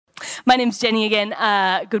My name's Jenny again.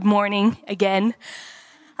 Good morning again.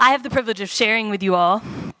 I have the privilege of sharing with you all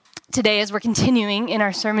today as we're continuing in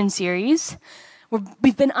our sermon series.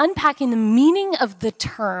 We've been unpacking the meaning of the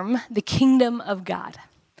term, the kingdom of God.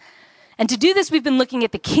 And to do this, we've been looking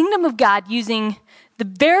at the kingdom of God using the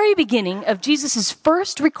very beginning of Jesus'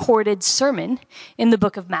 first recorded sermon in the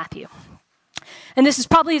book of Matthew. And this is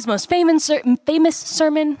probably his most famous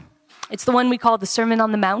sermon. It's the one we call the Sermon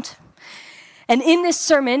on the Mount. And in this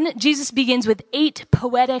sermon, Jesus begins with 8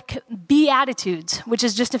 poetic beatitudes, which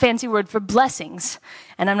is just a fancy word for blessings.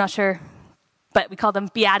 And I'm not sure, but we call them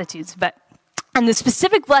beatitudes. And the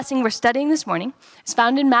specific blessing we're studying this morning is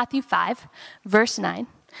found in Matthew 5, verse 9.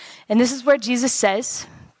 And this is where Jesus says,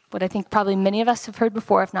 what I think probably many of us have heard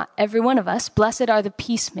before, if not every one of us, "Blessed are the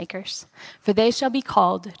peacemakers, for they shall be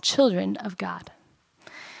called children of God."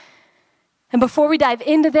 And before we dive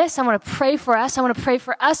into this, I want to pray for us. I want to pray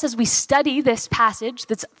for us as we study this passage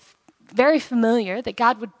that's very familiar, that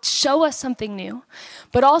God would show us something new.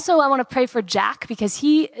 But also I want to pray for Jack, because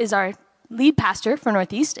he is our lead pastor for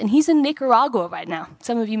Northeast, and he's in Nicaragua right now.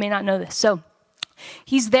 Some of you may not know this. So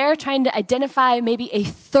he's there trying to identify maybe a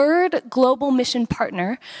third global mission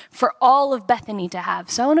partner for all of Bethany to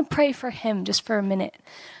have. So I want to pray for him just for a minute.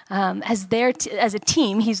 As a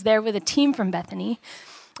team, he's there with a team from Bethany.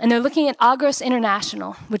 And they're looking at Agros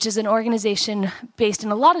International, which is an organization based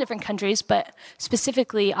in a lot of different countries, but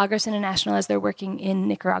specifically Agros International as they're working in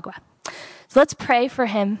Nicaragua. So let's pray for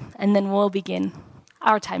him, and then we'll begin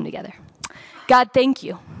our time together. God, thank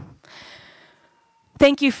you.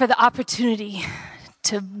 Thank you for the opportunity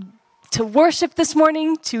to worship this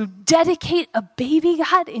morning, to dedicate a baby,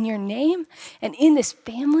 God, in your name and in this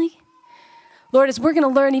family. Lord, as we're going to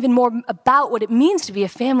learn even more about what it means to be a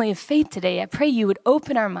family of faith today, I pray you would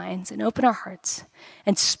open our minds and open our hearts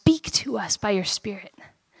and speak to us by your Spirit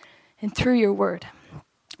and through your word.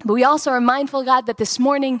 But we also are mindful, God, that this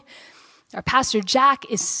morning our pastor Jack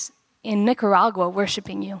is in Nicaragua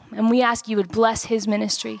worshiping you. And we ask you would bless his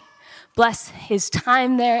ministry, bless his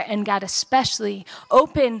time there, and God, especially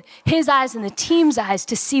open his eyes and the team's eyes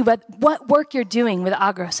to see what work you're doing with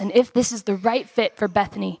Agros and if this is the right fit for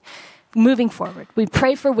Bethany moving forward. We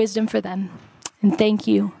pray for wisdom for them, and thank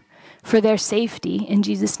you for their safety in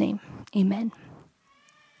Jesus' name. Amen.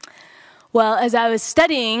 Well, as I was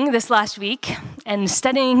studying this last week and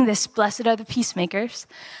studying this "Blessed are the peacemakers,"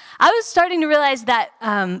 I was starting to realize that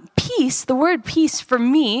peace, the word peace for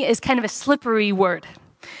me, is kind of a slippery word.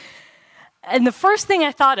 And the first thing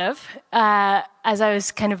I thought of as I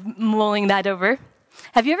was kind of mulling that over,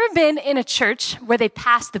 have you ever been in a church where they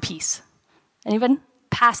pass the peace? Anyone?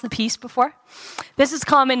 Pass the peace before? This is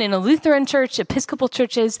common in a Lutheran church, Episcopal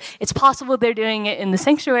churches. It's possible they're doing it in the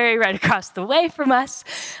sanctuary right across the way from us.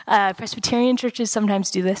 Presbyterian churches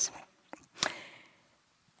sometimes do this.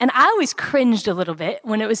 And I always cringed a little bit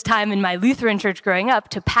when it was time in my Lutheran church growing up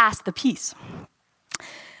to pass the peace.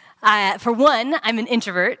 For one, I'm an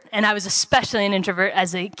introvert, and I was especially an introvert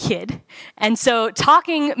as a kid. And so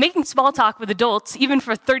making small talk with adults, even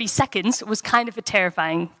for 30 seconds, was kind of a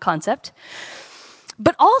terrifying concept.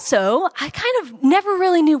 But also, I kind of never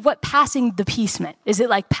really knew what passing the peace meant. Is it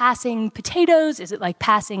like passing potatoes? Is it like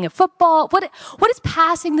passing a football? What is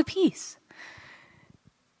passing the peace?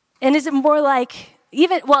 And is it more like,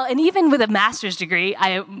 even with a master's degree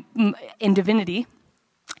in divinity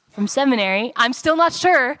from seminary, I'm still not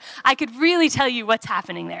sure I could really tell you what's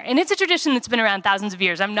happening there. And it's a tradition that's been around thousands of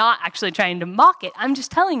years. I'm not actually trying to mock it. I'm just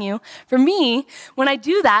telling you, for me, when I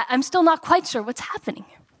do that, I'm still not quite sure what's happening.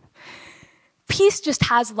 Peace just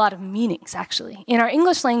has a lot of meanings, actually. In our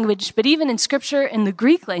English language, but even in Scripture, in the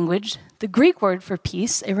Greek language, the Greek word for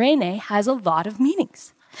peace, eirene, has a lot of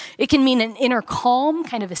meanings. It can mean an inner calm,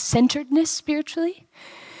 kind of a centeredness spiritually.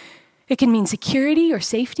 It can mean security or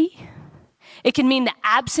safety. It can mean the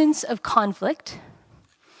absence of conflict.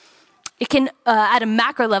 It can, at a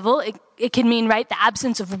macro level, it can mean, the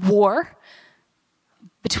absence of war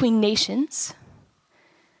between nations.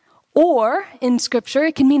 Or, in Scripture,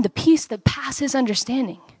 it can mean the peace that passes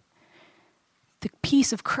understanding, the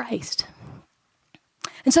peace of Christ.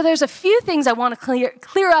 And so there's a few things I want to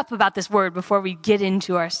clear up about this word before we get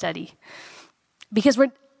into our study. Because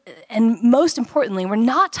most importantly, we're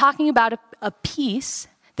not talking about a peace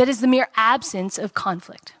that is the mere absence of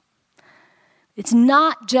conflict. It's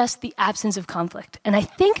not just the absence of conflict. And I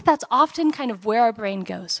think that's often kind of where our brain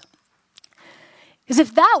goes. Because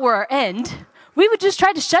if that were our end, we would just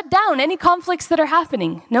try to shut down any conflicts that are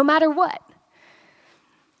happening, no matter what.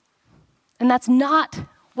 And that's not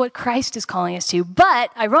what Christ is calling us to.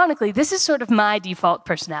 But, ironically, this is sort of my default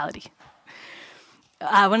personality.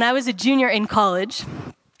 When I was a junior in college,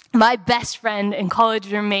 my best friend and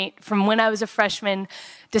college roommate from when I was a freshman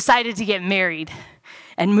decided to get married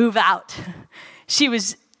and move out. She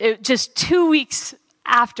was just 2 weeks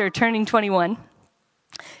after turning 21.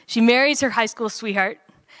 She marries her high school sweetheart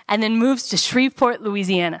and then moves to Shreveport,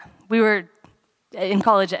 Louisiana. We were in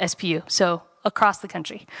college at SPU, so across the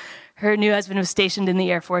country. Her new husband was stationed in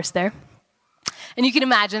the Air Force there. And you can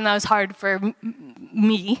imagine that was hard for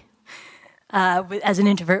me as an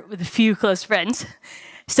introvert with a few close friends.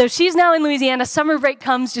 So she's now in Louisiana. Summer break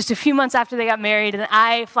comes just a few months after they got married, and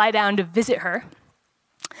I fly down to visit her.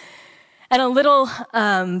 And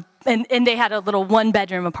and they had a little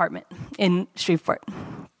one-bedroom apartment in Shreveport.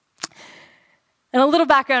 And a little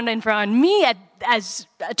background info on me as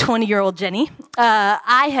a 20-year-old Jenny.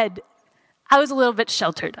 I was a little bit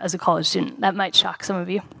sheltered as a college student. That might shock some of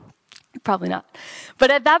you. Probably not.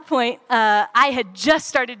 But at that point, I had just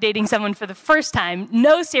started dating someone for the first time,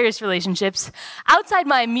 no serious relationships. Outside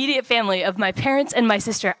my immediate family of my parents and my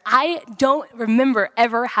sister, I don't remember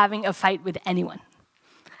ever having a fight with anyone.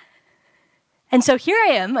 And so here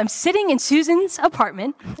I am, I'm sitting in Susan's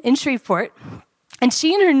apartment in Shreveport, and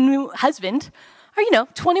she and her new husband are,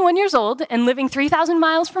 21 years old and living 3,000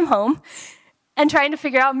 miles from home and trying to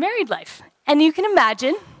figure out married life. And you can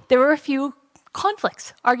imagine there were a few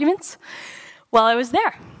conflicts, arguments, while I was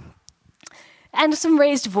there. And some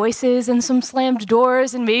raised voices and some slammed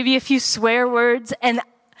doors and maybe a few swear words and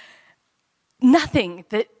nothing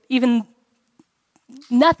that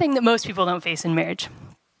most people don't face in marriage,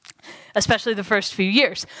 especially the first few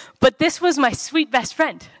years. But this was my sweet best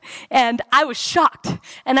friend, and I was shocked.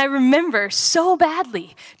 And I remember so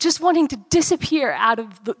badly just wanting to disappear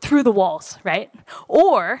through the walls, right?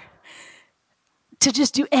 Or to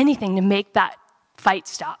just do anything to make that fight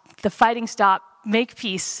stop, the fighting stop, make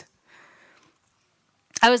peace.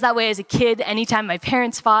 I was that way as a kid. Anytime my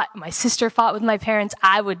parents fought, my sister fought with my parents,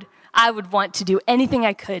 I would want to do anything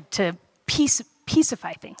I could to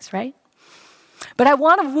peacify things, right? But I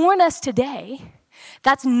want to warn us today,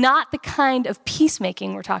 that's not the kind of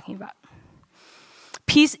peacemaking we're talking about.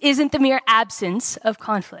 Peace isn't the mere absence of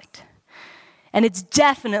conflict. And it's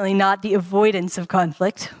definitely not the avoidance of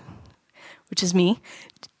conflict, which is me.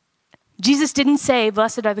 Jesus didn't say,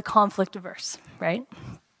 blessed are the conflict averse, right?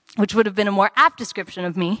 Which would have been a more apt description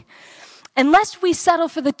of me. Unless we settle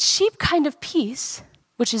for the cheap kind of peace,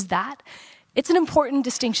 which is that, it's an important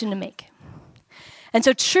distinction to make. And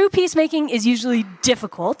so true peacemaking is usually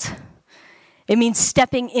difficult. It means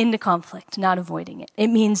stepping into conflict, not avoiding it. It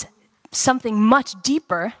means something much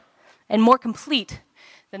deeper and more complete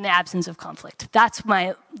than the absence of conflict. That's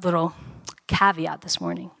my little caveat this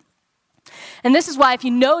morning. And this is why, if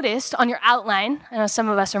you noticed on your outline, I know some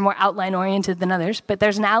of us are more outline-oriented than others, but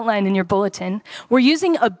there's an outline in your bulletin. We're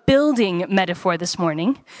using a building metaphor this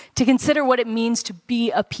morning to consider what it means to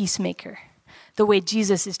be a peacemaker, the way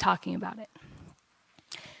Jesus is talking about it.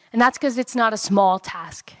 And that's because it's not a small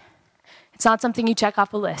task. It's not something you check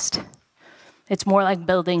off a list. It's more like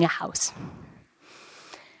building a house.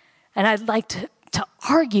 And I'd like to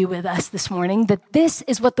argue with us this morning that this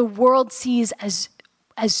is what the world sees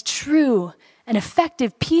as true and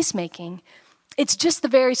effective peacemaking. It's just the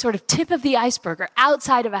very sort of tip of the iceberg or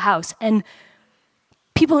outside of a house. And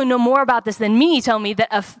people who know more about this than me tell me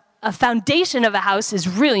that a foundation of a house is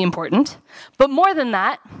really important. But more than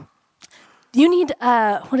that, you need,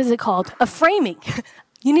 what is it called? A framing.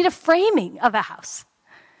 You need a framing of a house.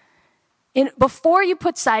 Before you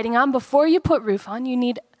put siding on, before you put roof on, you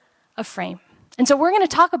need a frame. And so we're going to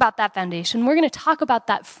talk about that foundation. We're going to talk about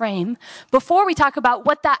that frame before we talk about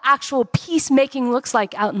what that actual peacemaking looks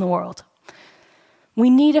like out in the world. We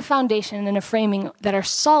need a foundation and a framing that are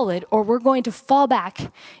solid, or we're going to fall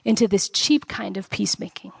back into this cheap kind of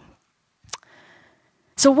peacemaking.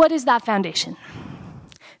 So what is that foundation?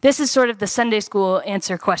 This is sort of the Sunday school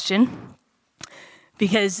answer question,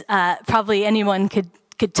 because probably anyone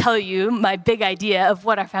could tell you my big idea of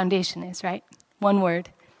what our foundation is, right? One word.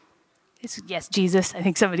 Yes, Jesus. I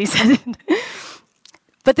think somebody said it.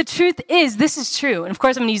 But the truth is, this is true. And of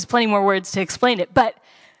course, I'm going to use plenty more words to explain it. But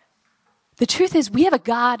the truth is, we have a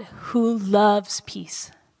God who loves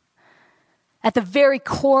peace. At the very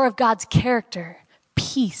core of God's character,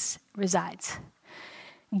 peace resides.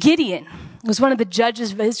 Gideon was one of the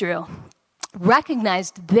judges of Israel,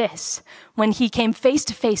 recognized this when he came face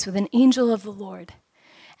to face with an angel of the Lord.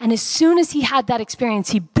 And as soon as he had that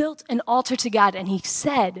experience, he built an altar to God, and he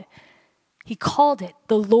called it,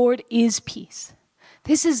 the Lord is peace.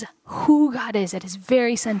 This is who God is at his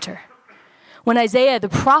very center. When Isaiah the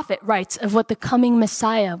prophet writes of what the coming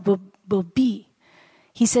Messiah will be,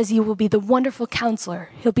 he says he will be the wonderful counselor.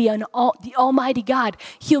 He'll be the almighty God.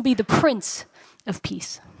 He'll be the Prince of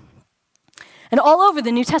Peace. And all over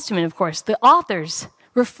the New Testament, of course, the authors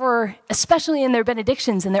refer, especially in their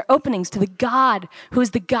benedictions and their openings, to the God who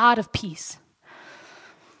is the God of peace.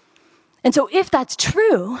 And so if that's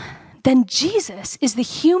true, then Jesus is the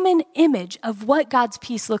human image of what God's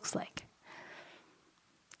peace looks like.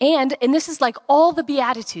 And this is like all the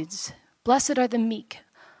Beatitudes. Blessed are the meek,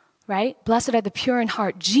 right? Blessed are the pure in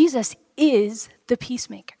heart. Jesus is the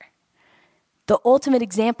peacemaker, the ultimate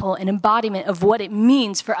example and embodiment of what it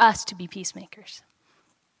means for us to be peacemakers,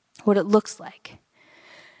 what it looks like.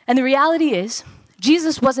 And the reality is,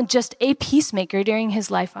 Jesus wasn't just a peacemaker during his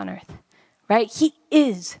life on earth, right? He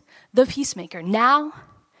is the peacemaker. Now,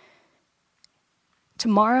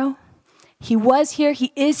 tomorrow, he was here,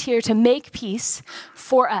 he is here to make peace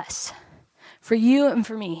for us, for you and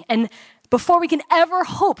for me. And before we can ever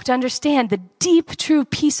hope to understand the deep, true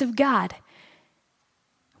peace of God,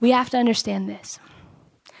 we have to understand this.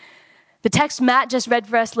 The text Matt just read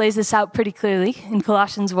for us lays this out pretty clearly in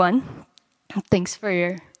Colossians 1. Thanks for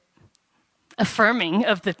your affirming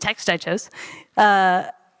of the text I chose.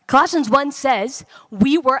 Colossians 1 says,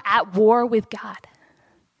 we were at war with God.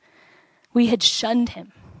 We had shunned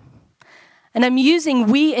him. And I'm using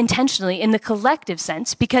we intentionally in the collective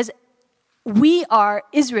sense because we are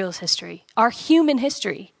Israel's history. Our human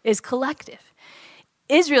history is collective.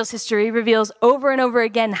 Israel's history reveals over and over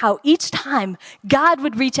again how each time God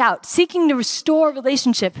would reach out, seeking to restore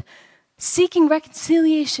relationship, seeking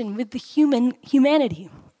reconciliation with the humanity.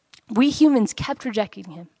 We humans kept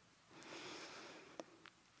rejecting him.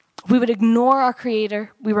 We would ignore our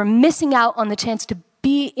Creator. We were missing out on the chance to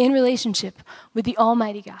be in relationship with the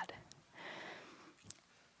Almighty God.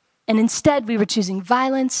 And instead, we were choosing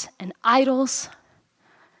violence and idols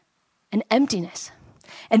and emptiness.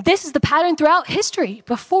 And this is the pattern throughout history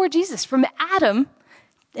before Jesus, from Adam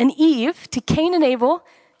and Eve to Cain and Abel,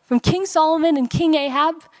 from King Solomon and King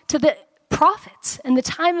Ahab to the prophets and the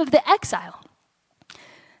time of the exile.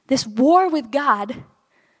 This war with God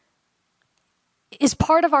is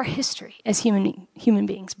part of our history as human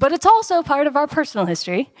beings, but it's also part of our personal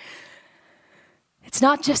history. It's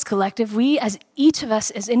not just collective. We, as each of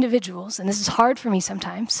us as individuals, and this is hard for me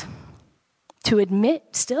sometimes to admit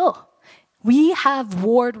still, we have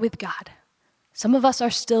warred with God. Some of us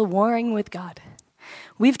are still warring with God.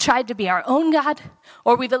 We've tried to be our own God,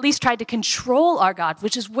 or we've at least tried to control our God,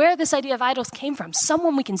 which is where this idea of idols came from,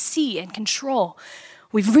 someone we can see and control.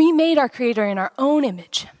 We've remade our Creator in our own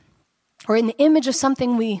image, or in the image of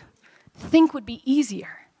something we think would be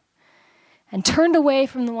easier, and turned away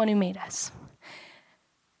from the one who made us.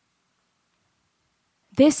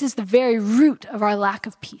 This is the very root of our lack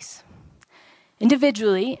of peace,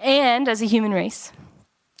 individually and as a human race.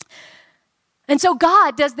 And so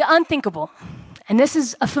God does the unthinkable. And this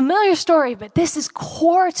is a familiar story, but this is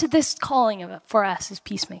core to this calling of it for us as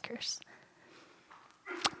peacemakers.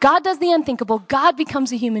 God does the unthinkable. God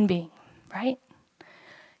becomes a human being, right?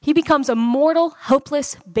 He becomes a mortal,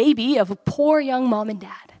 helpless baby of a poor young mom and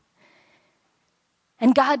dad.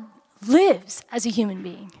 And God lives as a human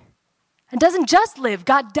being. And doesn't just live,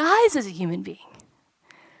 God dies as a human being.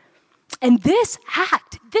 And this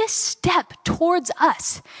act, this step towards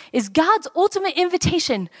us, is God's ultimate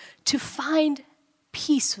invitation to find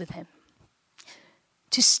peace with him,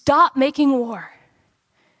 to stop making war.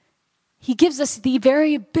 He gives us the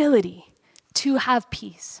very ability to have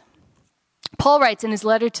peace. Paul writes in his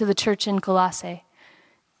letter to the church in Colossae,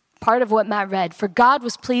 part of what Matt read, for God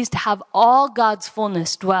was pleased to have all God's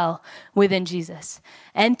fullness dwell within Jesus,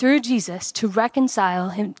 and through Jesus to reconcile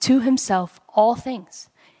him to himself all things,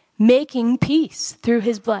 making peace through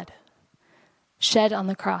his blood shed on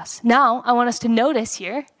the cross. Now, I want us to notice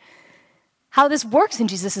here how this works in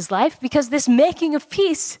Jesus' life, because this making of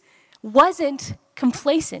peace wasn't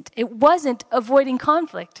complacent. It wasn't avoiding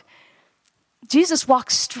conflict. Jesus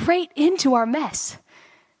walks straight into our mess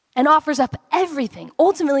and offers up everything,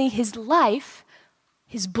 ultimately his life,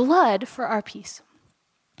 his blood for our peace,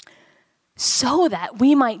 so that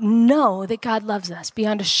we might know that God loves us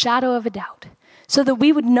beyond a shadow of a doubt, so that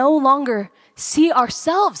we would no longer see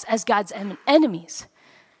ourselves as God's enemies,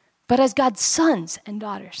 but as God's sons and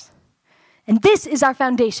daughters. And this is our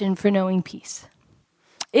foundation for knowing peace.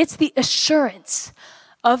 It's the assurance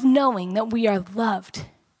of knowing that we are loved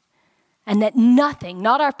and that nothing,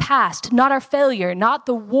 not our past, not our failure, not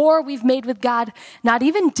the war we've made with God, not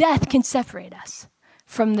even death can separate us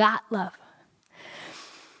from that love.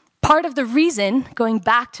 Part of the reason, going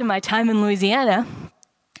back to my time in Louisiana,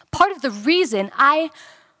 part of the reason I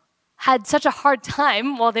had such a hard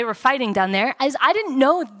time while they were fighting down there is I didn't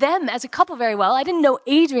know them as a couple very well. I didn't know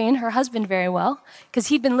Adrian, her husband, very well, because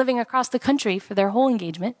he'd been living across the country for their whole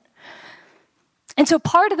engagement. And so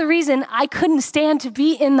part of the reason I couldn't stand to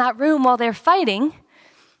be in that room while they're fighting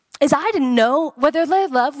is I didn't know whether their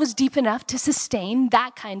love was deep enough to sustain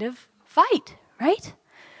that kind of fight, right?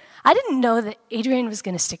 I didn't know that Adrian was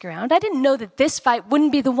going to stick around. I didn't know that this fight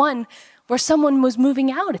wouldn't be the one where someone was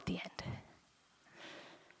moving out at the end.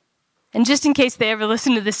 And just in case they ever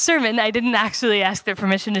listen to this sermon, I didn't actually ask their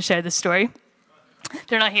permission to share this story.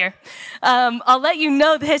 They're not here. I'll let you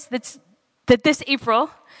know that this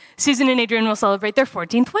April, Susan and Adrian will celebrate their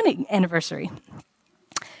 14th wedding anniversary.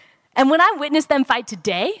 And when I witness them fight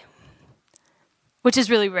today, which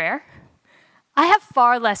is really rare, I have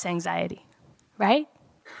far less anxiety, right?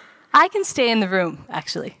 I can stay in the room,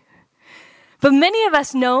 actually. But many of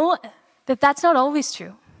us know that that's not always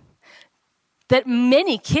true. That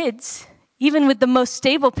many kids, even with the most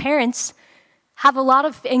stable parents, have a lot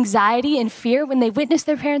of anxiety and fear when they witness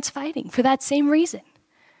their parents fighting for that same reason.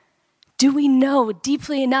 Do we know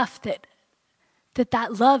deeply enough that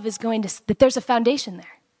love is that there's a foundation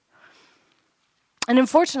there? And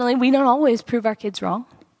unfortunately, we don't always prove our kids wrong.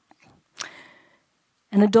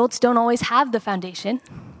 And adults don't always have the foundation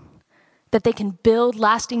that they can build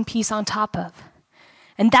lasting peace on top of.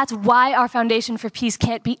 And that's why our foundation for peace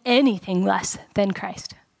can't be anything less than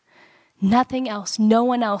Christ. Nothing else, no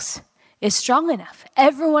one else is strong enough.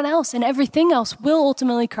 Everyone else and everything else will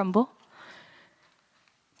ultimately crumble.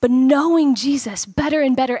 But knowing Jesus better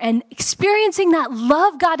and better and experiencing that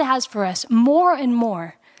love God has for us more and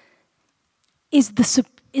more is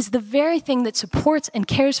the very thing that supports and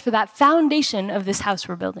cares for that foundation of this house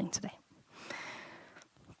we're building today.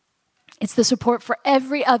 It's the support for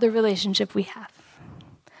every other relationship we have.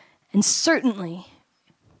 And certainly,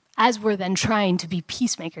 as we're then trying to be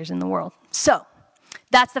peacemakers in the world. So,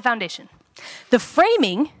 that's the foundation. The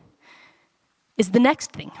framing is the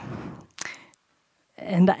next thing.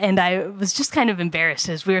 And I was just kind of embarrassed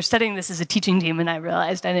as we were studying this as a teaching team, and I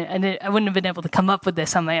realized I wouldn't have been able to come up with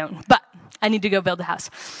this on my own. But I need to go build a house.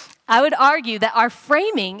 I would argue that our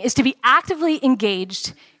framing is to be actively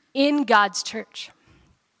engaged in God's church.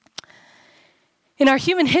 In our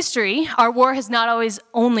human history, our war has not always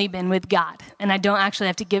only been with God. And I don't actually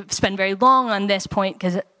have to spend very long on this point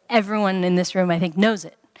because everyone in this room, I think, knows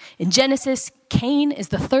it. In Genesis, Cain is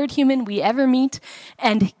the third human we ever meet,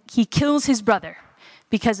 and he kills his brother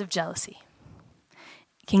because of jealousy.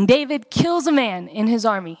 King David kills a man in his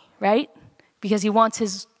army, right? Because he wants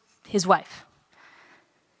his wife.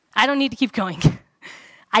 I don't need to keep going.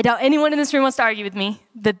 I doubt anyone in this room wants to argue with me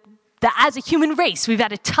that as a human race, we've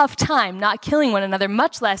had a tough time not killing one another,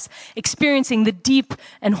 much less experiencing the deep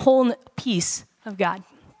and whole peace of God.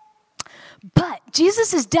 But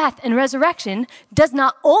Jesus' death and resurrection does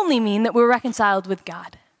not only mean that we're reconciled with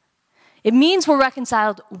God. It means we're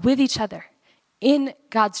reconciled with each other in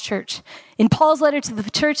God's church. In Paul's letter to the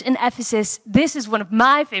church in Ephesus, this is one of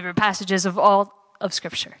my favorite passages of all of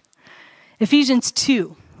Scripture. Ephesians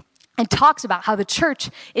 2, and talks about how the church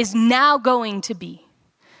is now going to be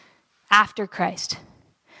after Christ.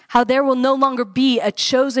 How there will no longer be a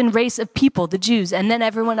chosen race of people, the Jews, and then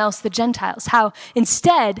everyone else, the Gentiles. How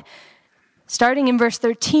instead, starting in verse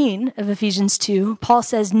 13 of Ephesians 2, Paul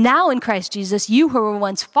says, "Now in Christ Jesus, you who were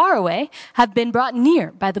once far away have been brought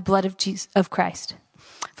near by the blood of Christ.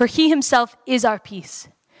 For he himself is our peace,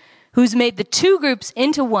 who's made the two groups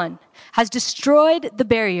into one, has destroyed the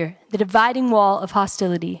barrier, the dividing wall of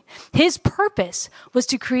hostility. His purpose was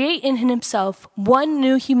to create in himself one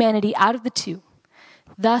new humanity out of the two,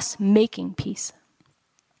 thus making peace."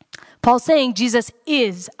 Paul's saying Jesus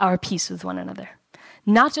is our peace with one another,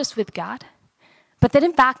 not just with God, but that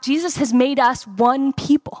in fact Jesus has made us one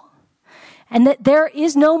people. And that there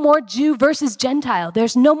is no more Jew versus Gentile.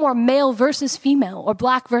 There's no more male versus female, or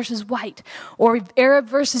black versus white, or Arab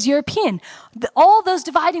versus European. All those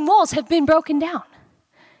dividing walls have been broken down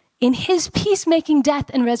in his peacemaking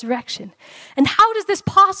death and resurrection. And how does this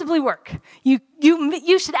possibly work? You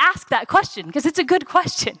should ask that question, because it's a good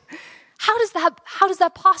question. How does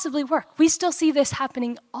that possibly work? We still see this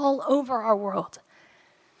happening all over our world.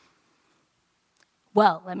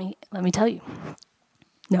 Well, let me tell you.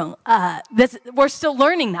 No, we're still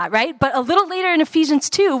learning that, right? But a little later in Ephesians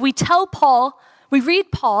 2, we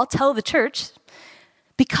read Paul tell the church,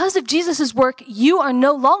 because of Jesus' work, you are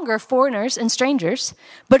no longer foreigners and strangers,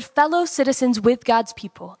 but fellow citizens with God's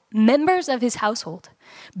people, members of his household,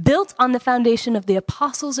 built on the foundation of the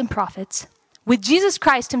apostles and prophets, with Jesus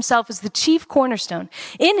Christ himself as the chief cornerstone.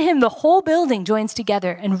 In him, the whole building joins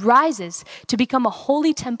together and rises to become a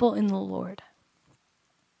holy temple in the Lord.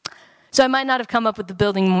 So I might not have come up with the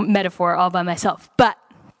building metaphor all by myself, but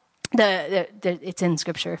it's in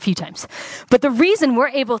Scripture a few times. But the reason we're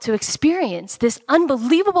able to experience this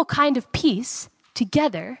unbelievable kind of peace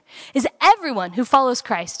together is everyone who follows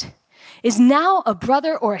Christ is now a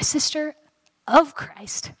brother or a sister of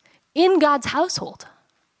Christ in God's household.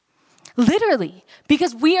 Literally,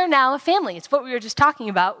 because we are now a family. It's what we were just talking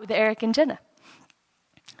about with Eric and Jenna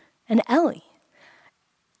and Ellie.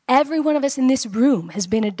 Every one of us in this room has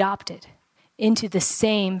been adopted into the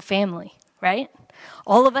same family, right?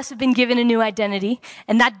 All of us have been given a new identity,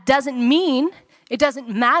 and that doesn't mean, it doesn't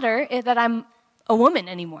matter that I'm a woman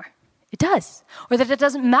anymore. It does. Or that it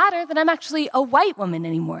doesn't matter that I'm actually a white woman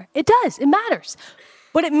anymore. It does. It matters.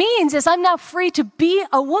 What it means is I'm now free to be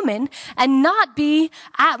a woman and not be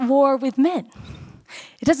at war with men.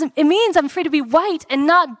 It means I'm free to be white and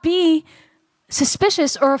not be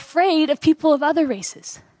suspicious or afraid of people of other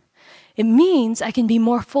races. It means I can be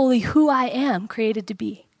more fully who I am created to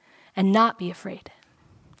be and not be afraid.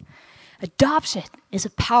 Adoption is a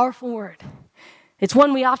powerful word. It's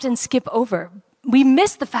one we often skip over. We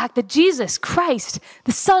miss the fact that Jesus Christ,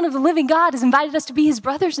 the Son of the living God, has invited us to be his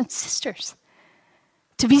brothers and sisters,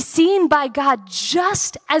 to be seen by God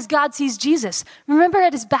just as God sees Jesus. Remember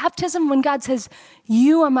at his baptism when God says,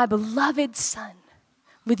 "You are my beloved Son.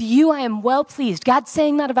 With you I am well pleased." God's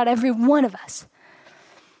saying that about every one of us.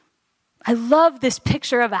 I love this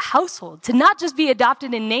picture of a household, to not just be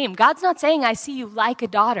adopted in name. God's not saying, "I see you like a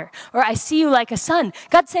daughter," or "I see you like a son."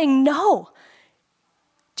 God's saying, no.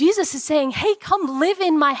 Jesus is saying, "Hey, come live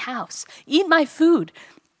in my house, eat my food,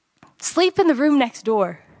 sleep in the room next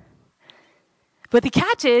door." But the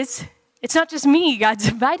catch is, it's not just me God's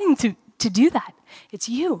inviting to do that. It's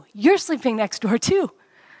you. You're sleeping next door too.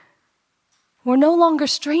 We're no longer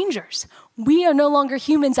strangers. We are no longer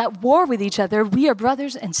humans at war with each other. We are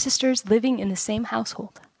brothers and sisters living in the same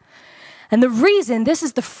household. And the reason, this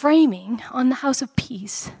is the framing on the house of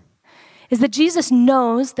peace, is that Jesus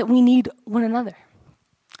knows that we need one another.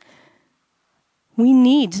 We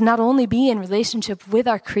need to not only be in relationship with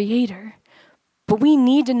our Creator, but we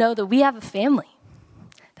need to know that we have a family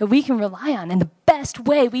that we can rely on. And the best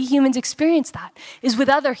way we humans experience that is with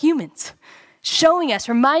other humans, showing us,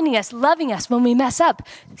 reminding us, loving us when we mess up,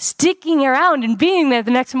 sticking around and being there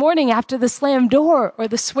the next morning after the slammed door or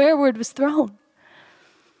the swear word was thrown.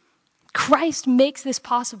 Christ makes this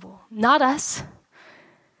possible, not us.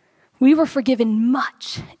 We were forgiven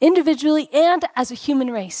much, individually and as a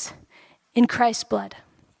human race, in Christ's blood.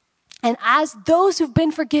 And as those who've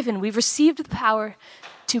been forgiven, we've received the power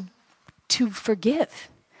to forgive,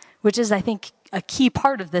 which is, I think, a key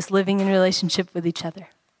part of this living in relationship with each other.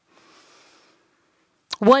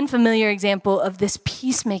 One familiar example of this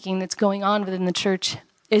peacemaking that's going on within the church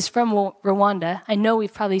is from Rwanda. I know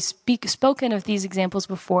we've probably spoken of these examples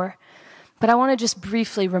before, but I want to just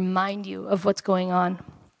briefly remind you of what's going on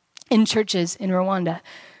in churches in Rwanda.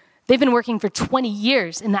 They've been working for 20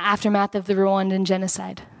 years in the aftermath of the Rwandan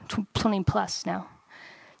genocide, 20 plus now,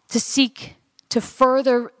 to seek to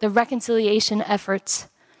further the reconciliation efforts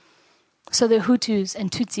so that Hutus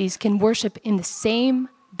and Tutsis can worship in the same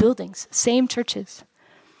buildings, same churches.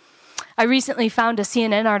 I recently found a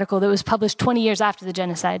CNN article that was published 20 years after the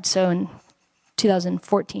genocide, so in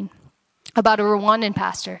 2014, about a Rwandan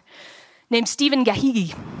pastor named Stephen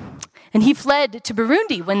Gahigi. And he fled to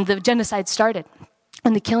Burundi when the genocide started,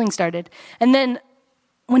 when the killing started. And then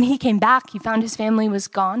when he came back, he found his family was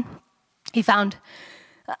gone. He found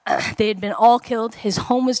they had been all killed. His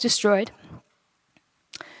home was destroyed.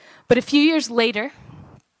 But a few years later,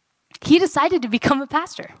 he decided to become a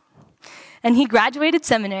pastor. And he graduated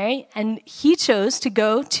seminary, and he chose to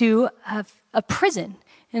go to a prison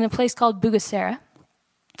in a place called Bugesera.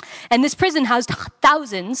 And this prison housed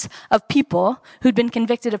thousands of people who'd been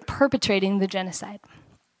convicted of perpetrating the genocide.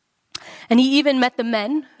 And he even met the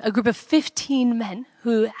men, a group of 15 men,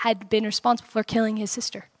 who had been responsible for killing his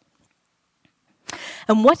sister.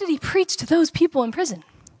 And what did he preach to those people in prison?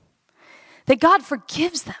 That God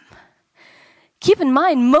forgives them. Keep in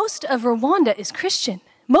mind, most of Rwanda is Christian.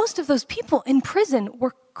 Most of those people in prison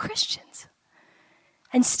were Christians.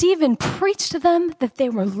 And Stephen preached to them that they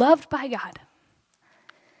were loved by God.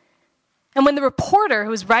 And when the reporter who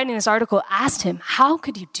was writing this article asked him, "How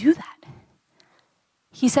could you do that?"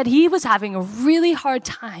 he said he was having a really hard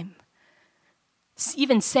time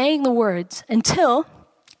even saying the words until,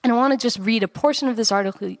 and I want to just read a portion of this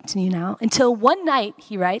article to you now, until one night,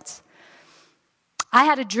 he writes, "I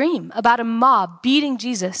had a dream about a mob beating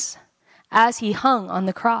Jesus as he hung on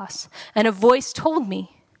the cross, and a voice told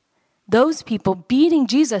me, those people beating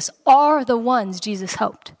Jesus are the ones Jesus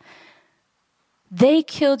helped. They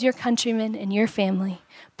killed your countrymen and your family,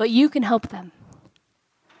 but you can help them."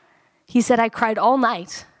 He said, "I cried all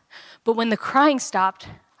night, but when the crying stopped,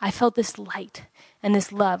 I felt this light and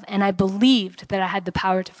this love, and I believed that I had the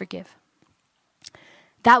power to forgive."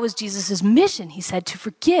 That was Jesus' mission, he said, to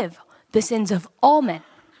forgive the sins of all men.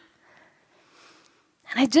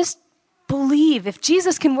 And I just believe if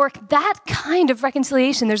Jesus can work that kind of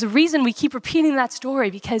reconciliation, there's a reason we keep repeating that story,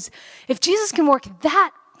 because if Jesus can work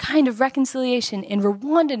that kind of reconciliation in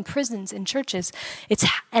Rwandan prisons and churches, it's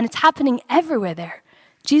happening everywhere there,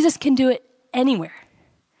 Jesus can do it anywhere.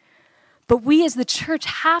 But we as the church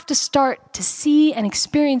have to start to see and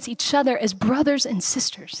experience each other as brothers and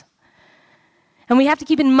sisters. And we have to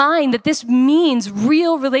keep in mind that this means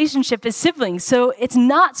real relationship as siblings. So it's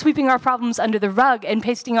not sweeping our problems under the rug and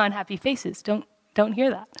pasting on happy faces. Don't hear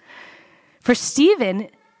that. For Stephen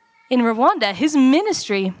in Rwanda, his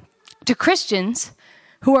ministry to Christians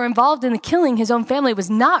who are involved in the killing his own family was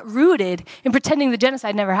not rooted in pretending the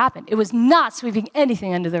genocide never happened. It was not sweeping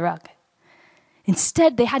anything under the rug.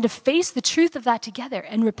 Instead, they had to face the truth of that together,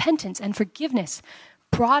 and repentance and forgiveness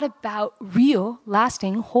brought about real,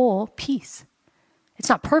 lasting, whole peace. It's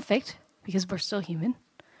not perfect, because we're still human,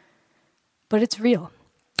 but it's real.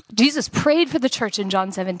 Jesus prayed for the church in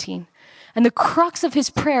John 17, and the crux of his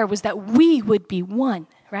prayer was that we would be one,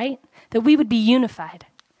 right? That we would be unified.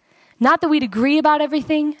 Not that we'd agree about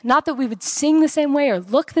everything, not that we would sing the same way or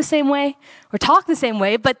look the same way or talk the same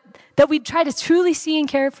way, but that we'd try to truly see and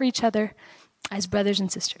care for each other as brothers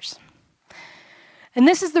and sisters. And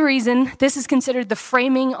this is the reason this is considered the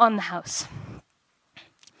framing on the house.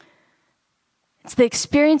 It's the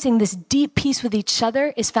experiencing this deep peace with each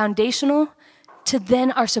other is foundational to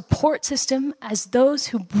then our support system as those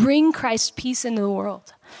who bring Christ's peace into the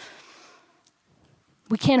world.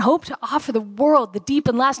 We can't hope to offer the world the deep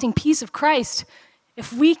and lasting peace of Christ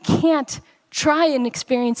if we can't try and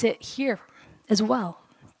experience it here as well.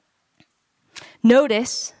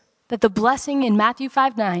 Notice that the blessing in Matthew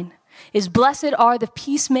 5:9 is, "Blessed are the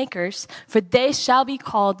peacemakers, for they shall be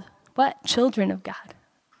called," what? Children of God.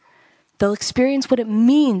 They'll experience what it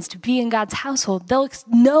means to be in God's household. They'll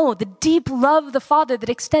know the deep love of the Father that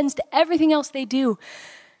extends to everything else they do.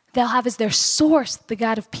 They'll have as their source the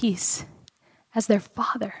God of peace, as their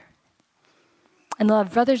Father. And they'll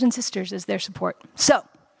have brothers and sisters as their support. So,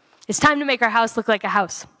 it's time to make our house look like a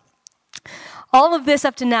house. All of this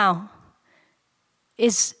up to now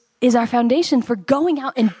is our foundation for going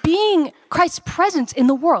out and being Christ's presence in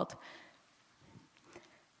the world.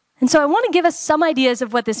 And so I want to give us some ideas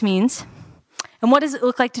of what this means and what does it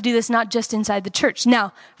look like to do this not just inside the church.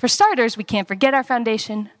 Now, for starters, we can't forget our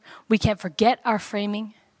foundation. We can't forget our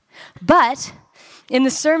framing. But in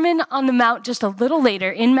the Sermon on the Mount just a little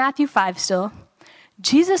later, in Matthew 5 still,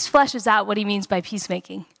 Jesus fleshes out what he means by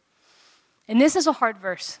peacemaking. And this is a hard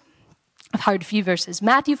verse, a hard few verses.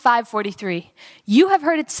 Matthew 5:43, "You have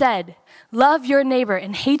heard it said, love your neighbor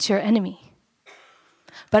and hate your enemy.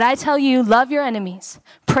 But I tell you, love your enemies,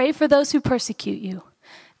 pray for those who persecute you,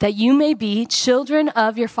 that you may be children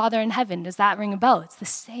of your Father in heaven." Does that ring a bell? It's the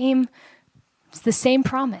same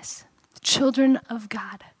promise. Children of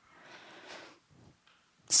God.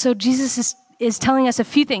 So Jesus is telling us a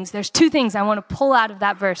few things. There's two things I want to pull out of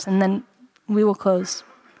that verse, and then we will close.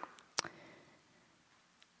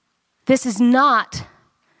 This is not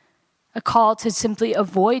a call to simply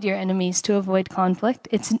avoid your enemies, to avoid conflict.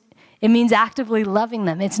 It means actively loving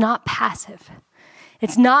them. It's not passive.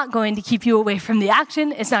 It's not going to keep you away from the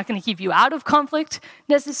action. It's not going to keep you out of conflict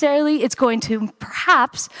necessarily. It's going to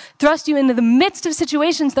perhaps thrust you into the midst of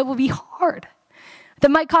situations that will be hard, that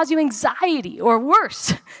might cause you anxiety, or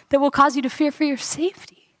worse, that will cause you to fear for your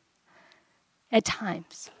safety at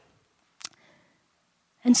times.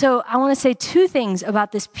 And so I want to say two things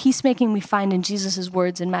about this peacemaking we find in Jesus'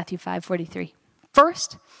 words in Matthew 5:43.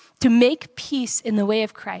 First, to make peace in the way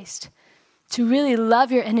of Christ, to really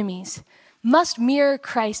love your enemies, must mirror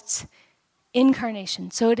Christ's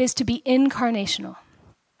incarnation. So it is to be incarnational.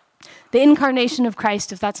 The incarnation of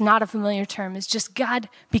Christ, if that's not a familiar term, is just God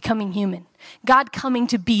becoming human. God coming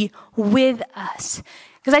to be with us.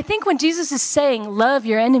 Because I think when Jesus is saying, love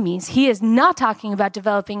your enemies, he is not talking about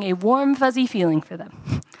developing a warm, fuzzy feeling for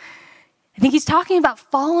them. I think he's talking about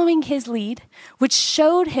following his lead, which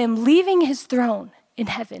showed him leaving his throne in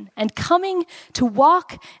heaven and coming to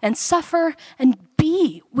walk and suffer and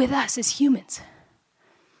be with us as humans.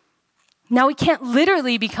 Now, we can't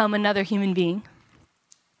literally become another human being,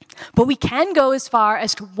 but we can go as far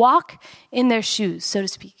as to walk in their shoes, so to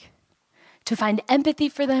speak, to find empathy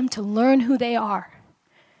for them, to learn who they are,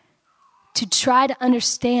 to try to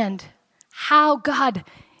understand how God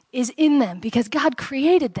is in them, because God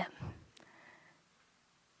created them.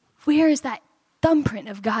 Where is that thumbprint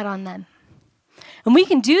of God on them? And we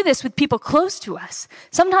can do this with people close to us.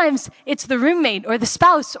 Sometimes it's the roommate or the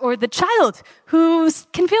spouse or the child who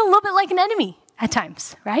can feel a little bit like an enemy at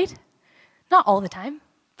times, right? Not all the time,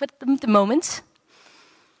 but the moments.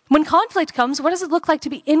 When conflict comes, what does it look like to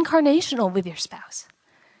be incarnational with your spouse?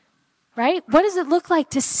 Right? What does it look like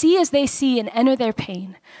to see as they see and enter their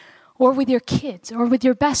pain? Or with your kids, or with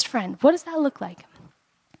your best friend? What does that look like?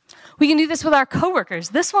 We can do this with our coworkers.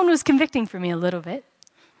 This one was convicting for me a little bit.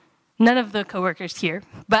 None of the coworkers here,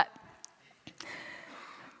 but,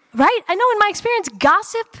 right? I know in my experience,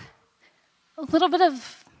 gossip, a little bit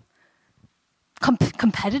of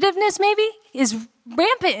competitiveness maybe, is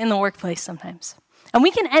rampant in the workplace sometimes. And we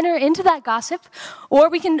can enter into that gossip, or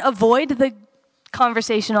we can avoid the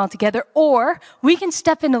conversation altogether, or we can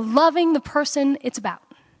step into loving the person it's about,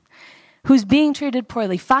 who's being treated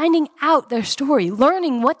poorly, finding out their story,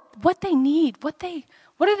 learning what they need, what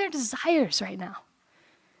are their desires right now,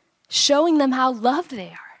 showing them how loved they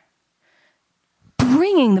are,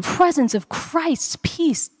 bringing the presence of Christ's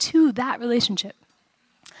peace to that relationship.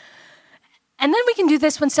 And then we can do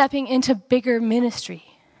this when stepping into bigger ministry.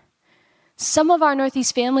 Some of our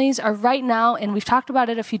Northeast families are right now, and we've talked about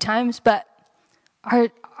it a few times, but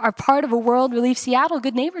are part of a World Relief Seattle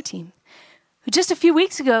Good Neighbor team. Just a few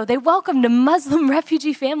weeks ago, they welcomed a Muslim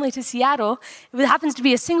refugee family to Seattle. It happens to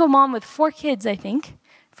be a single mom with 4 kids, I think,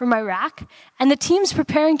 from Iraq, and the team's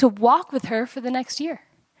preparing to walk with her for the next year.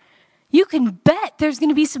 You can bet there's going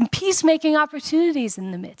to be some peacemaking opportunities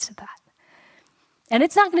in the midst of that. And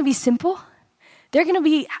it's not going to be simple. They're going to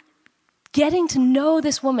be getting to know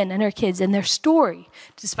this woman and her kids and their story,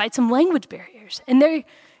 despite some language barriers. And they're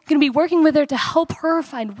going to be working with her to help her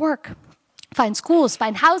find work, find schools,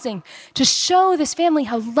 find housing, to show this family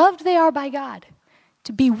how loved they are by God,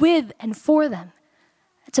 to be with and for them.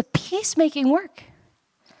 It's a peacemaking work.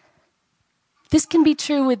 This can be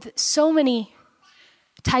true with so many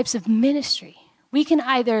types of ministry. We can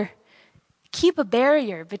either keep a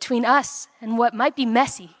barrier between us and what might be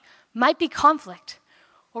messy, might be conflict,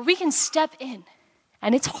 or we can step in,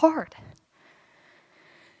 and it's hard.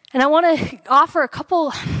 And I want to offer a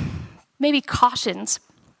couple, maybe cautions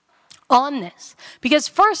on this. Because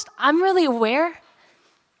first, I'm really aware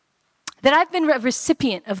that I've been a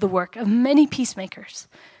recipient of the work of many peacemakers.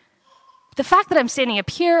 The fact that I'm standing up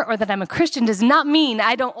here or that I'm a Christian does not mean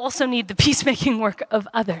I don't also need the peacemaking work of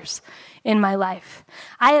others in my life.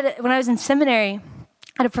 When I was in seminary, I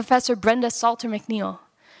had a professor, Brenda Salter McNeil,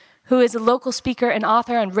 who is a local speaker and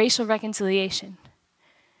author on racial reconciliation.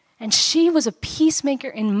 And she was a peacemaker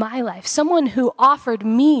in my life, someone who offered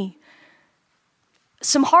me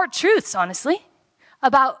some hard truths, honestly,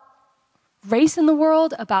 about race in the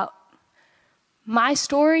world, about my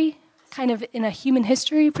story, kind of in a human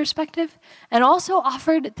history perspective, and also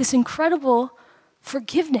offered this incredible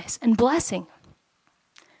forgiveness and blessing.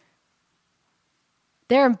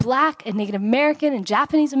 There are Black and Native American and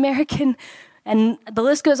Japanese American, and the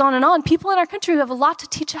list goes on, people in our country who have a lot to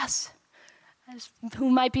teach us, who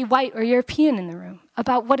might be white or European in the room,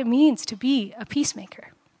 about what it means to be a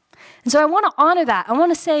peacemaker. And so I want to honor that. I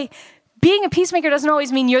want to say, being a peacemaker doesn't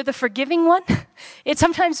always mean you're the forgiving one. It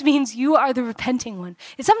sometimes means you are the repenting one.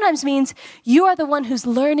 It sometimes means you are the one who's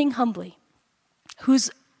learning humbly,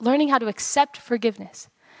 who's learning how to accept forgiveness.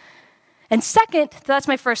 And second, that's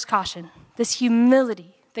my first caution, this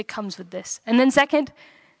humility that comes with this. And then second,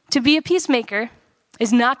 to be a peacemaker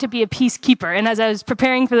is not to be a peacekeeper. And as I was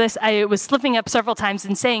preparing for this, I was slipping up several times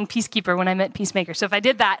and saying peacekeeper when I meant peacemaker. So if I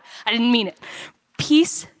did that, I didn't mean it.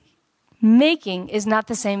 Peacemaking is not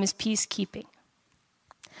the same as peacekeeping.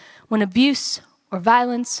 When abuse or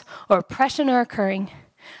violence or oppression are occurring,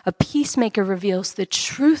 a peacemaker reveals the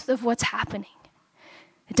truth of what's happening.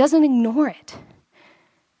 It doesn't ignore it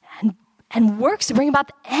and works to bring about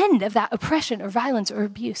the end of that oppression or violence or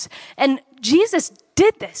abuse. And Jesus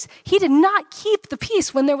did this. He did not keep the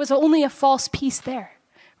peace when there was only a false peace there,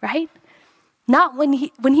 right? Not when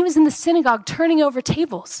he was in the synagogue turning over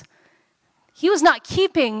tables. He was not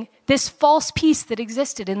keeping this false peace that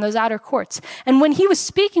existed in those outer courts. And when he was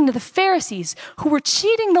speaking to the Pharisees who were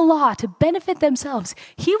cheating the law to benefit themselves,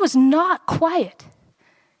 he was not quiet.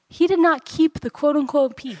 He did not keep the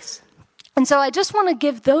quote-unquote peace. And so I just want to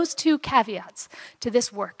give those 2 caveats to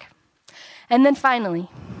this work. And then finally,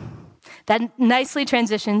 that nicely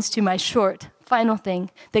transitions to my short final thing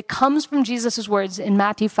that comes from Jesus' words in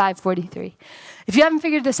Matthew 5:43. If you haven't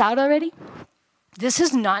figured this out already, this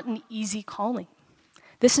is not an easy calling.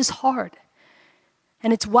 This is hard.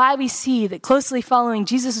 And it's why we see that closely following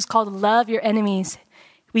Jesus' call to love your enemies,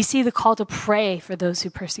 we see the call to pray for those who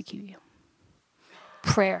persecute you.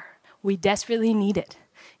 Prayer. We desperately need it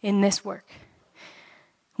in this work.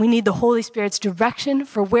 We need the Holy Spirit's direction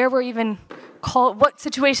for where we're even called, what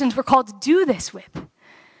situations we're called to do this with.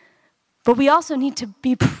 But we also need to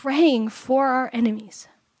be praying for our enemies.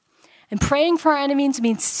 And praying for our enemies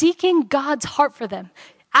means seeking God's heart for them,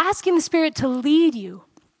 asking the Spirit to lead you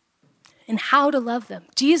in how to love them.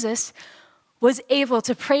 Jesus was able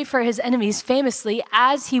to pray for his enemies famously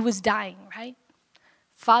as he was dying, right?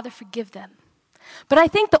 Father, forgive them. But I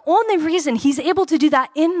think the only reason he's able to do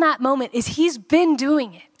that in that moment is he's been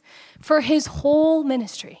doing it for his whole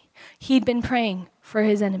ministry. He'd been praying for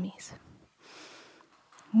his enemies.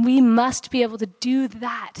 We must be able to do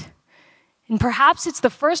that. And perhaps it's the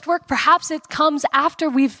first work, perhaps it comes after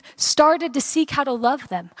we've started to seek how to love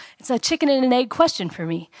them. It's a chicken and an egg question for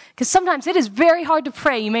me, because sometimes it is very hard to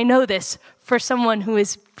pray, you may know this, for someone who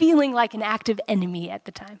is feeling like an active enemy at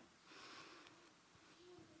the time.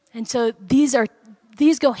 And so these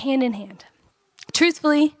go hand in hand.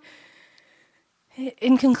 Truthfully,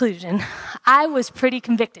 in conclusion, I was pretty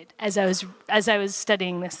convicted as I was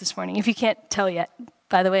studying this morning. If you can't tell yet,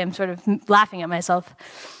 by the way, I'm sort of laughing at myself.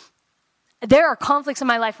 There are conflicts in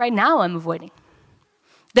my life right now I'm avoiding.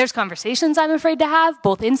 There's conversations I'm afraid to have,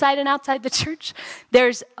 both inside and outside the church.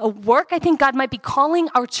 There's a work I think God might be calling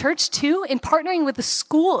our church to in partnering with a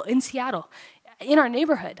school in Seattle, in our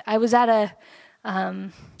neighborhood. I was at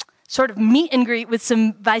a sort of meet and greet with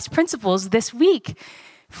some vice principals this week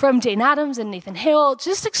from Jane Addams and Nathan Hale,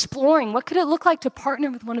 just exploring what could it look like to partner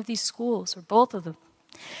with one of these schools or both of them.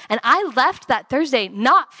 And I left that Thursday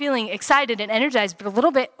not feeling excited and energized, but a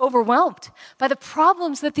little bit overwhelmed by the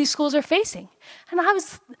problems that these schools are facing. And I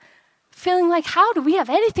was feeling like, how do we have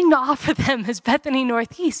anything to offer them as Bethany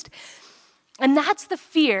Northeast? And that's the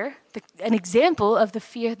fear, an example of the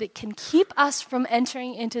fear that can keep us from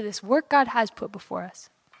entering into this work God has put before us.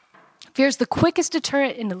 Fear is the quickest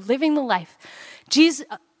deterrent into living the life, into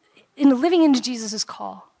living into Jesus'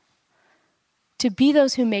 call. To be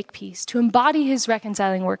those who make peace, to embody his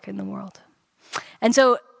reconciling work in the world. And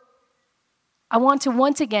so I want to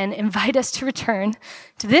once again invite us to return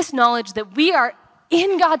to this knowledge that we are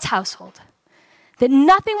in God's household, that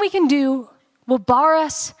nothing we can do will bar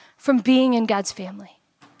us from being in God's family.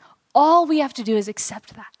 All we have to do is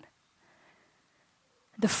accept that.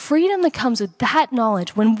 The freedom that comes with that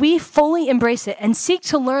knowledge, when we fully embrace it and seek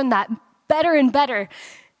to learn that better and better,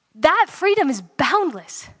 that freedom is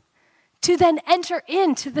boundless. To then enter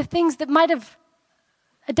into the things that might have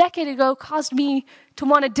a decade ago caused me to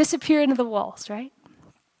want to disappear into the walls, right?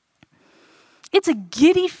 It's a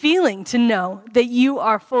giddy feeling to know that you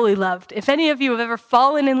are fully loved. If any of you have ever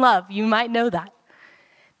fallen in love, you might know that.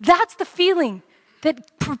 That's the feeling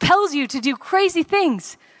that propels you to do crazy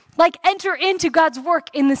things, like enter into God's work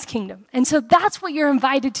in this kingdom. And so that's what you're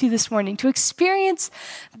invited to this morning, to experience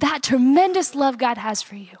that tremendous love God has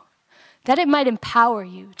for you, that it might empower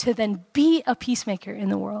you to then be a peacemaker in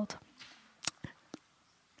the world.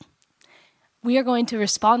 We are going to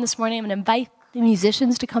respond this morning. I'm going to invite the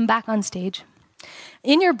musicians to come back on stage.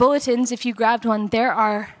 In your bulletins, if you grabbed one, there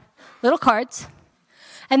are little cards,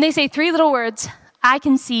 and they say 3 little words, I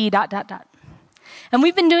can see ... And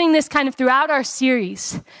we've been doing this kind of throughout our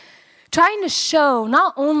series, trying to show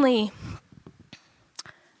not only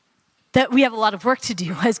that we have a lot of work to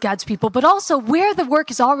do as God's people, but also where the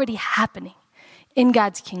work is already happening in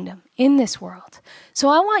God's kingdom, in this world. So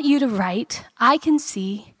I want you to write, I can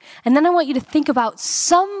see, and then I want you to think about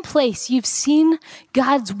some place you've seen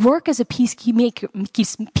God's work as a peacemaker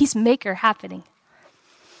happening.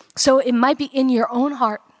 So it might be in your own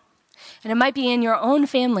heart, and it might be in your own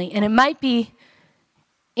family, and it might be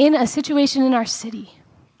in a situation in our city,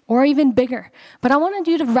 or even bigger. But I wanted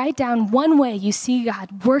you to write down one way you see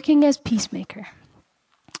God working as peacemaker.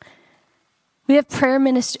 We have prayer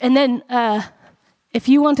ministry, and then if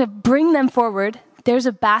you want to bring them forward, there's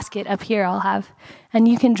a basket up here I'll have, and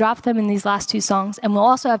you can drop them in these last 2 songs. And we'll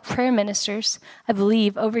also have prayer ministers, I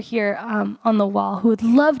believe, over here on the wall who would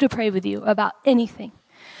love to pray with you about anything.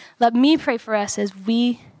 Let me pray for us as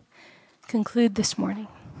we conclude this morning.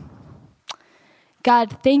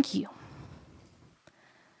 God, thank you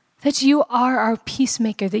that you are our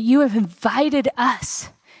peacemaker, that you have invited us,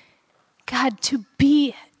 God, to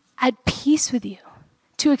be at peace with you,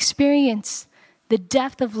 to experience the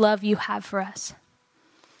depth of love you have for us.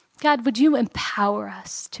 God, would you empower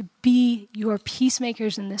us to be your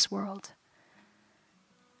peacemakers in this world,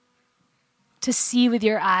 to see with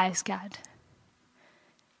your eyes, God,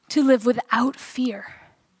 to live without fear.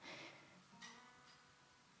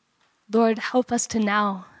 Lord, help us to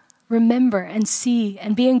now remember and see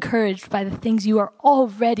and be encouraged by the things you are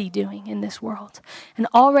already doing in this world and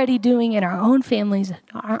already doing in our own families,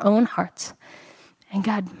 our own hearts. And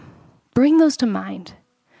God, bring those to mind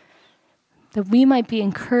that we might be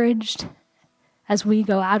encouraged as we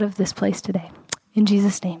go out of this place today. In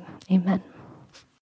Jesus' name, amen.